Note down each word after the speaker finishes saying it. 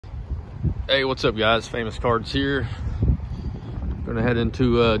Hey, what's up guys? Famous Cards here. Gonna head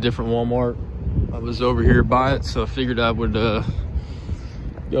into a different Walmart. I was over here by it, so I figured I would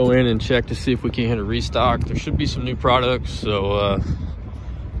go in and check to see if we can hit a restock. There should be some new products, so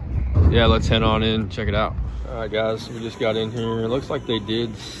yeah, let's head on in, check it out. All right guys, we just got in here. It looks like they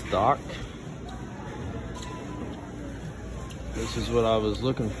did stock. This is what I was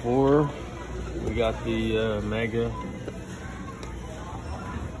looking for. We got the Mega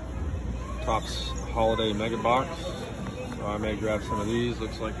Topps Holiday Mega Box. So I may grab some of these.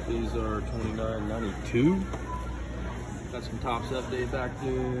 Looks like these are $29.92. Got some Topps update back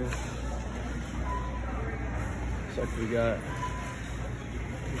there. Looks like we got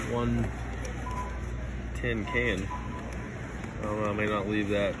one 10 can. I don't know, I may not leave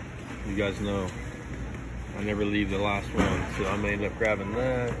that. You guys know I never leave the last one, so I may end up grabbing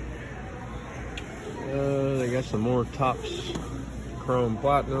that. They got some more Topps Chrome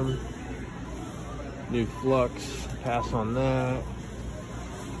Platinum. New Flux, pass on that.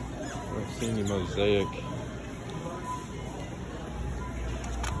 I've seen the Mosaic.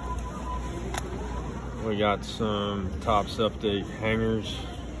 We got some Topps Update hangers.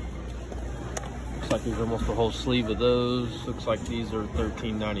 Looks like there's almost a whole sleeve of those. Looks like these are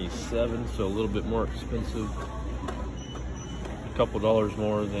 $13.97, so a little bit more expensive. A couple dollars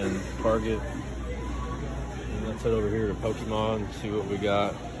more than Target. And let's head over here to Pokemon and see what we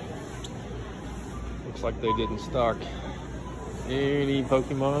got. Looks like they didn't stock any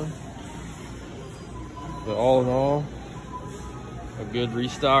Pokemon, but all in all, a good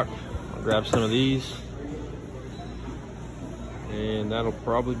restock. I'll grab some of these, and that'll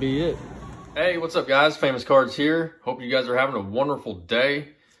probably be it. Hey, what's up guys? Famous Cards here. Hope you guys are having a wonderful day. I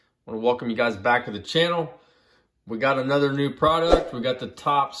want to welcome you guys back to the channel. We got another new product. We got the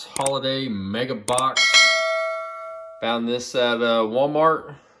Topps Holiday Mega Box. Found this at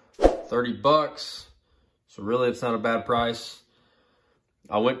Walmart, 30 bucks. So really, it's not a bad price.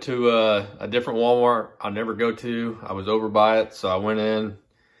 I went to a different Walmart I never go to. I was over by it, so I went in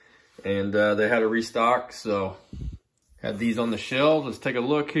and they had a restock. So had these on the shelves. Let's take a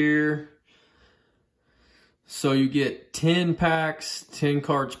look here. So you get 10 packs, 10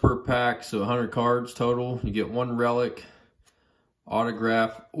 cards per pack, so 100 cards total. You get one relic,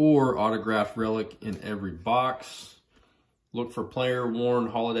 autograph, or autographed relic in every box. Look for player-worn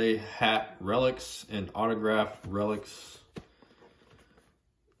holiday hat relics and autographed relics.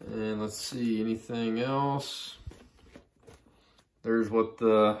 And let's see, anything else? There's what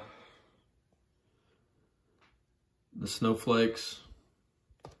the snowflakes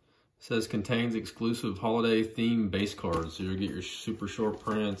says contains exclusive holiday themed base cards. So you'll get your super short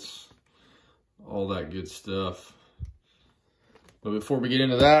prints, all that good stuff. But before we get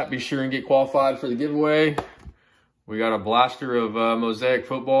into that, be sure and get qualified for the giveaway. We got a blaster of Mosaic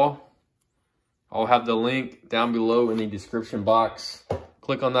football. I'll have the link down below in the description box.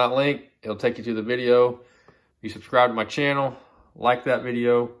 Click on that link. It'll take you to the video. If you subscribe to my channel, like that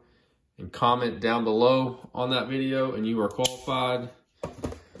video, and comment down below on that video, and you are qualified.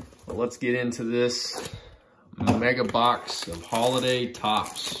 But let's get into this mega box of Holiday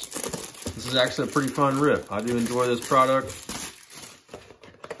Topps. This is actually a pretty fun rip. I do enjoy this product.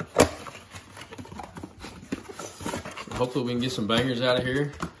 Hopefully we can get some bangers out of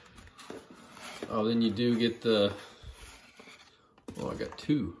here. Oh, then you do get the, oh, I got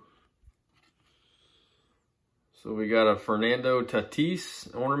two. So we got a Fernando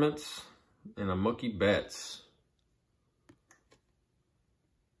Tatis ornaments and a Mookie Betts.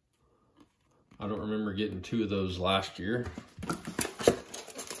 I don't remember getting two of those last year.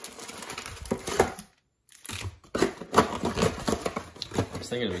 I was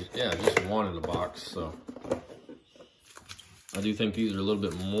thinking it was, yeah, just one in the box, so. I do think these are a little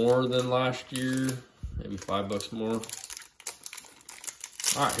bit more than last year, maybe $5 more.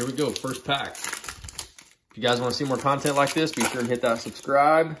 All right, here we go, first pack. If you guys want to see more content like this, be sure and hit that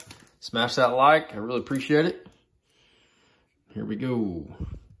subscribe, smash that like, I really appreciate it. Here we go.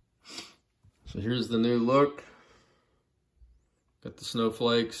 So here's the new look. Got the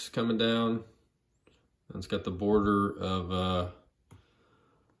snowflakes coming down. And it's got the border of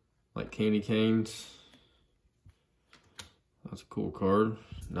like candy canes. That's a cool card.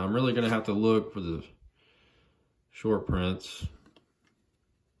 Now I'm really gonna have to look for the short prints.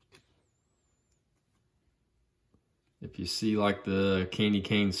 If you see like the candy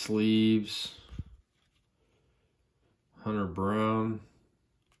cane sleeves, Hunter Brown,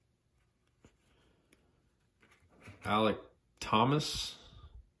 Alec Thomas.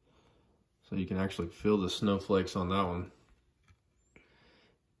 So you can actually feel the snowflakes on that one.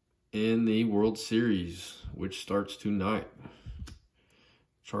 In the World Series, which starts tonight.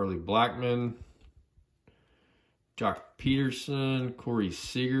 Charlie Blackmon, Jock Peterson, Corey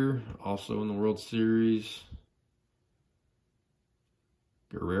Seager, also in the World Series.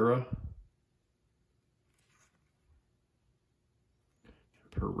 Guerrera.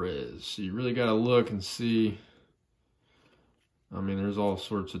 Perez. So you really got to look and see. I mean, there's all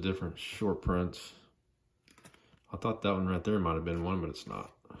sorts of different short prints. I thought that one right there might have been one, but it's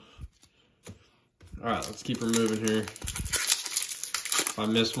not. All right, let's keep her moving here. If I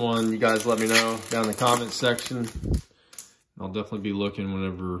miss one, you guys let me know down in the comment section. I'll definitely be looking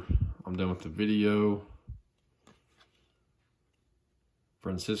whenever I'm done with the video.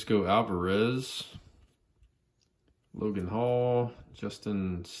 Francisco Alvarez, Logan Hall,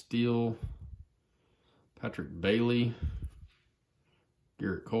 Justin Steele, Patrick Bailey,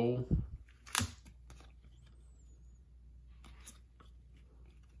 Garrett Cole,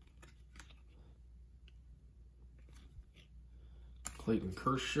 Clayton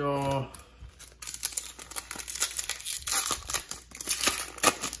Kershaw,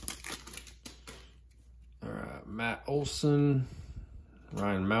 all right, Matt Olson,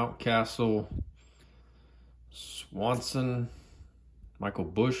 Ryan Mountcastle, Swanson, Michael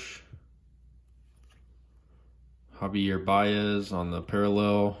Bush, Javier Baez on the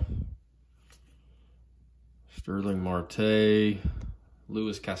parallel, Sterling Marte,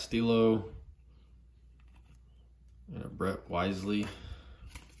 Luis Castillo, and a Brett Wisely.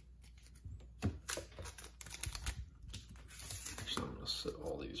 Actually, I'm going to set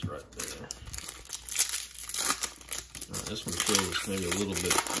all these right there. Right, this one feels maybe a little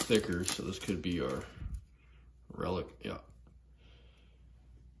bit thicker, so this could be our relic. Yeah.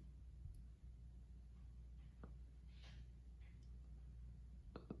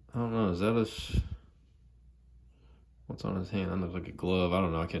 I don't know, is that what's on his hand? That looks like a glove. I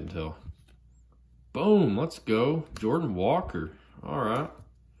don't know, I can't tell. Boom, let's go. Jordan Walker. All right.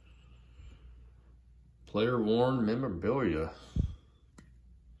 Player worn memorabilia.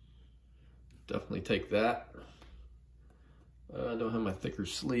 Definitely take that. I don't have my thicker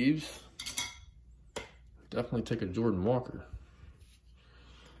sleeves. Definitely take a Jordan Walker.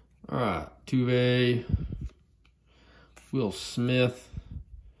 All right, Tuve, Will Smith,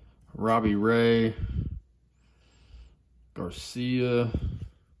 Robbie Ray, Garcia,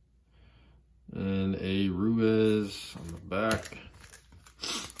 and a Ruiz on the back.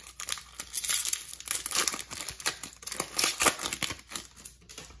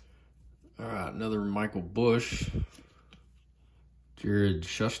 All right, another Michael Bush, Jared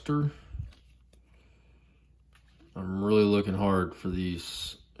Schuster. I'm really looking hard for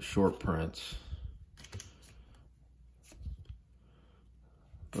these short prints.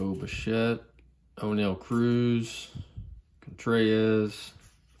 Bo Bichette, O'Neal Cruz, Contreras,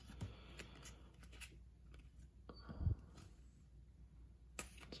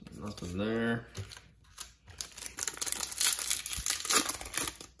 nothing there.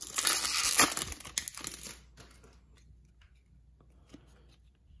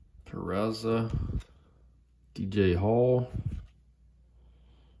 Peraza, DJ Hall,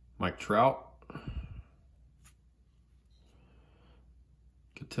 Mike Trout,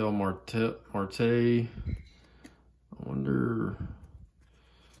 Ketel Marte. I wonder,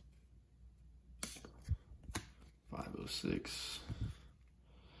 506.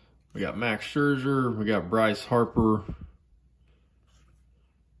 We got Max Scherzer, we got Bryce Harper,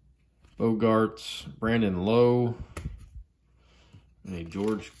 Bogarts, Brandon Lowe, and a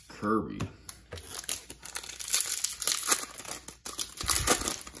George Kirby.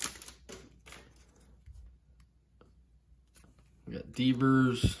 We got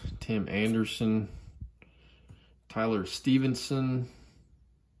Devers, Tim Anderson, Tyler Stevenson,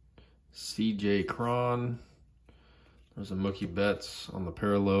 CJ Cron. There's a Mookie Betts on the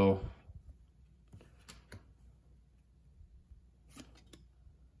parallel.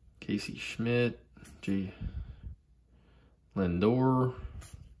 Casey Schmidt, J. Lindor,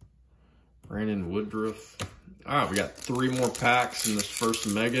 Brandon Woodruff. All right, we got 3 more packs in this first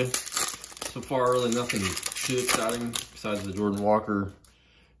mega. So far, really nothing too exciting besides the Jordan Walker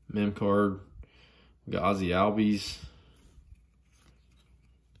mem card. We got Ozzie Albies,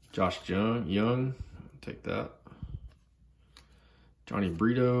 Josh Young, take that. Johnny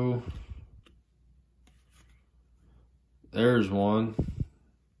Brito. There's one.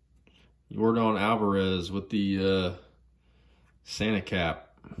 Yordan Alvarez with the Santa cap.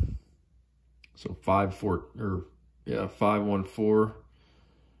 So 514.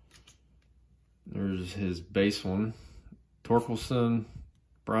 There's his base one. Torkelson,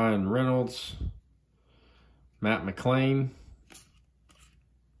 Brian Reynolds, Matt McClain,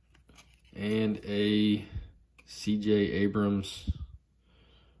 and a CJ Abrams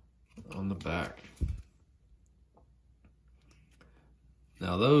the back.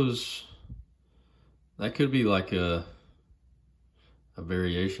 Now those, that could be like a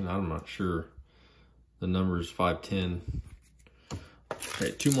variation. I'm not sure. The number is 510.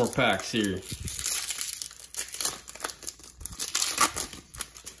 Okay, 2 more packs here.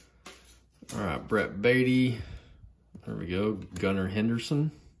 All right, Brett Beatty. There we go. Gunnar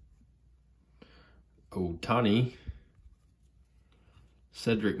Henderson. Ohtani.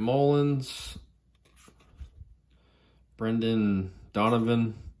 Cedric Mullins. Brendan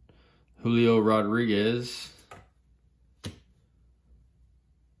Donovan. Julio Rodriguez.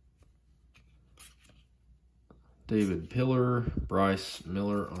 David Pillar. Bryce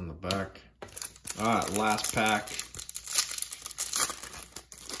Miller on the back. All right, last pack.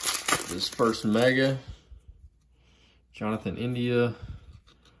 This first mega. Jonathan India.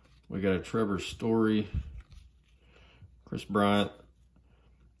 We got a Trevor Story. Chris Bryant.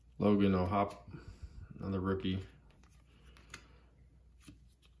 Logan O'Hop. Another rookie.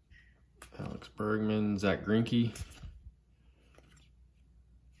 Alex Bergman. Zach Greinke.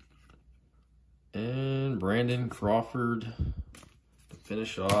 And Brandon Crawford to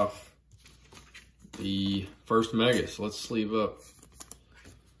finish off the first mega. So let's sleeve up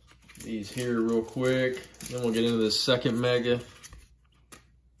these here real quick. Then we'll get into this second mega.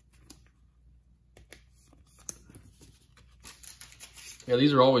 Yeah,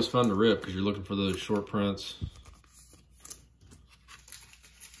 these are always fun to rip because you're looking for those short prints.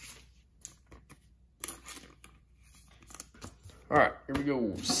 All right, here we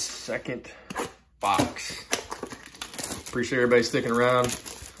go. Second box. Appreciate everybody sticking around.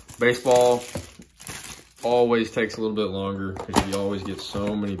 Baseball always takes a little bit longer because you always get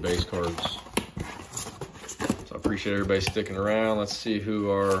so many base cards. So I appreciate everybody sticking around. Let's see who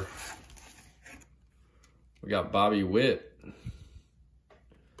are. We got Bobby Witt.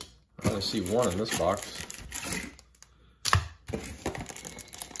 I only see one in this box.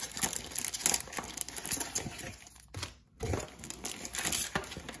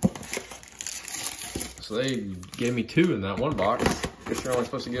 So they gave me 2 in that one box. Guess you're only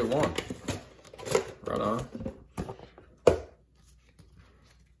supposed to get 1. Right on.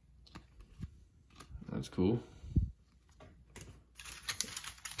 That's cool.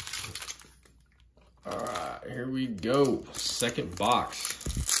 All right, here we go. Second box.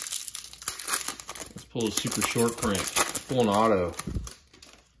 Let's pull a super short print. Pull an auto.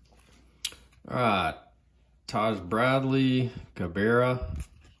 All right. Taj Bradley, Cabrera,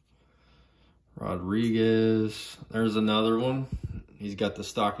 Rodriguez. There's another one. He's got the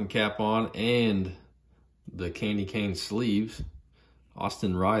stocking cap on and the candy cane sleeves.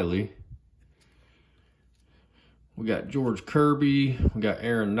 Austin Riley. We got George Kirby. We got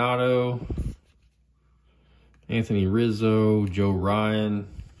Aaron Notto. Anthony Rizzo. Joe Ryan.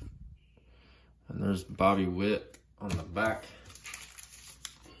 And there's Bobby Witt on the back.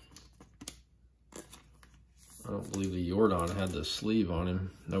 I don't believe the Jordan had the sleeve on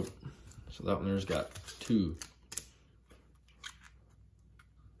him. Nope. So that one there's got 2.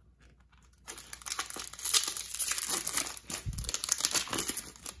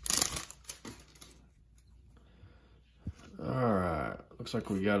 All right. Looks like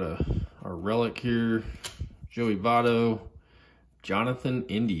we got our relic here. Joey Votto. Jonathan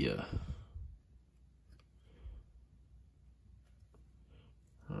India.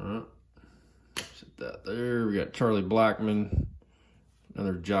 All right. Set that there. We got Charlie Blackmon.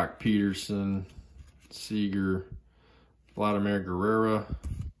 Another Jock Peterson. Seager. Vladimir Guerrero.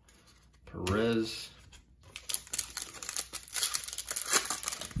 Perez.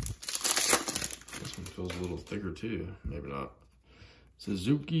 This one feels a little thicker too. Maybe not.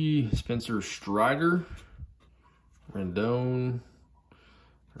 Suzuki. Spencer Strider. Rendon.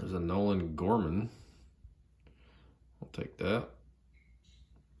 There's a Nolan Gorman. I'll take that.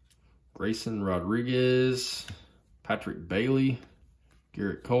 Grayson Rodriguez. Patrick Bailey.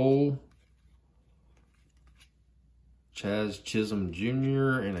 Garrett Cole. Chaz Chisholm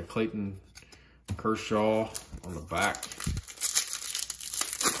Jr. and a Clayton Kershaw on the back.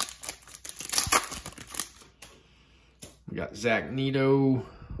 We got Zach Neto,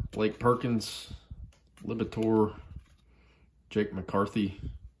 Blake Perkins, Libator, Jake McCarthy,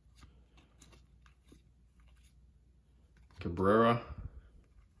 Cabrera,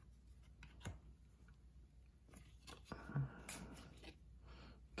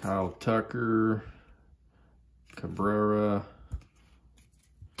 Kyle Tucker, Cabrera.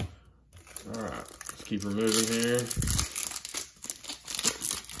 All right, let's keep removing here.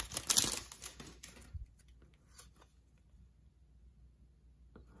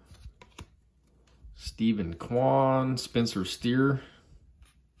 Stephen Kwan, Spencer Steer,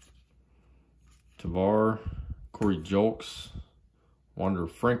 Tavar, Corey Julks, Wander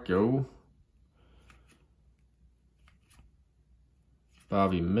Franco,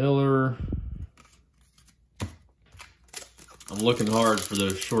 Bobby Miller. I'm looking hard for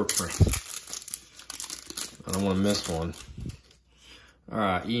those short prints. I don't want to miss one. All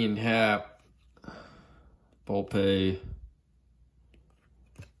right, Ian Happ, Volpe.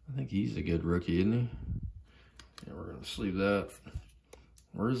 I think he's a good rookie, isn't he? Yeah, we're gonna sleeve that.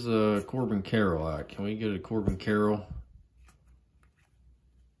 Where's Corbin Carroll at? Can we get a Corbin Carroll?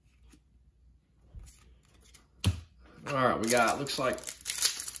 All right, we got, looks like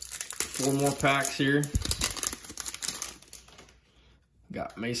 4 more packs here.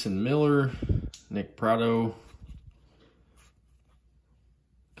 Got Mason Miller, Nick Prado,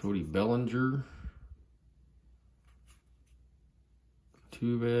 Cody Bellinger,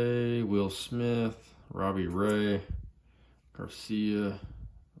 Tuve, Will Smith, Robbie Ray, Garcia,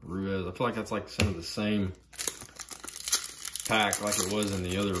 Ruiz. I feel like that's like some of the same pack like it was in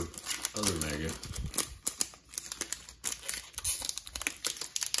the other mega.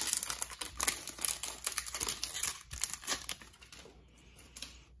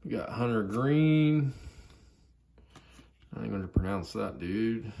 We got Hunter Green. I ain't gonna pronounce that,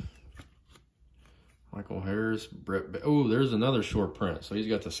 dude. Michael Harris, oh, there's another short print. So he's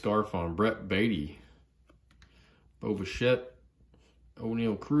got the scarf on. Brett Beatty, Bo Bichette,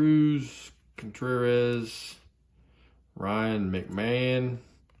 O'Neal Cruz, Contreras, Ryan McMahon,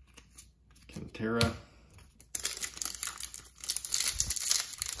 Quintera.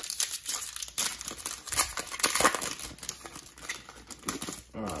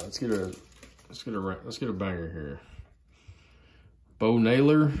 All right, let's get a banger here. Bo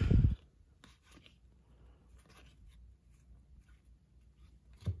Naylor.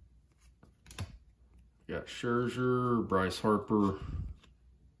 Got Scherzer, Bryce Harper,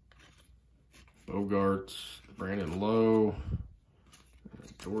 Bogarts, Brandon Lowe,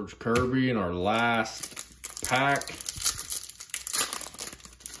 George Kirby in our last pack.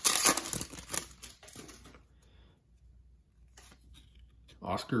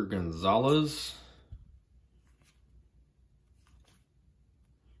 Oscar Gonzalez,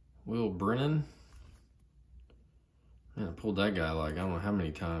 Will Brennan. Man, I pulled that guy like I don't know how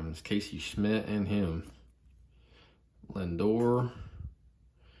many times. Casey Schmidt and him. Lindor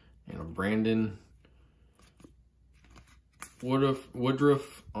and a Brandon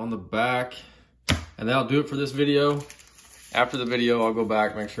Woodruff on the back. And that'll do it for this video. After the video, I'll go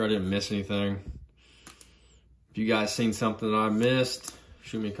back, make sure I didn't miss anything. If you guys seen something that I missed,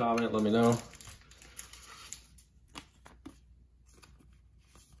 shoot me a comment, let me know.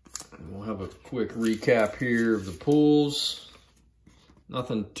 And we'll have a quick recap here of the pulls.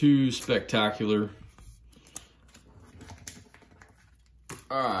 Nothing too spectacular.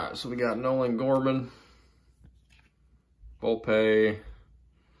 All right, so we got Nolan Gorman, Volpe.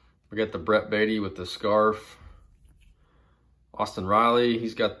 We got the Brett Beatty with the scarf. Austin Riley,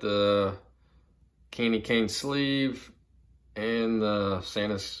 he's got the candy cane sleeve and the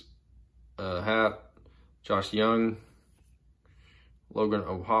Santa's hat. Josh Young, Logan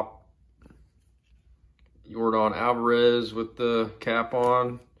O'Hop, Yordan Alvarez with the cap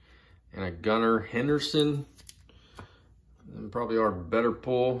on, and a Gunnar Henderson. And probably our better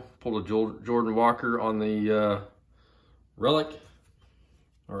pull. Pulled a Jordan Walker on the relic.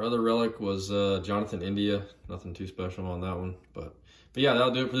 Our other relic was Jonathan India. Nothing too special on that one. But yeah,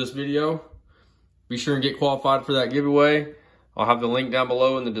 that'll do it for this video. Be sure and get qualified for that giveaway. I'll have the link down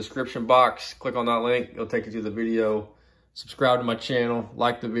below in the description box. Click on that link. It'll take you to the video. Subscribe to my channel.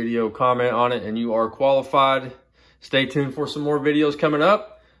 Like the video. Comment on it. And you are qualified. Stay tuned for some more videos coming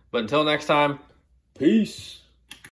up. But until next time, peace.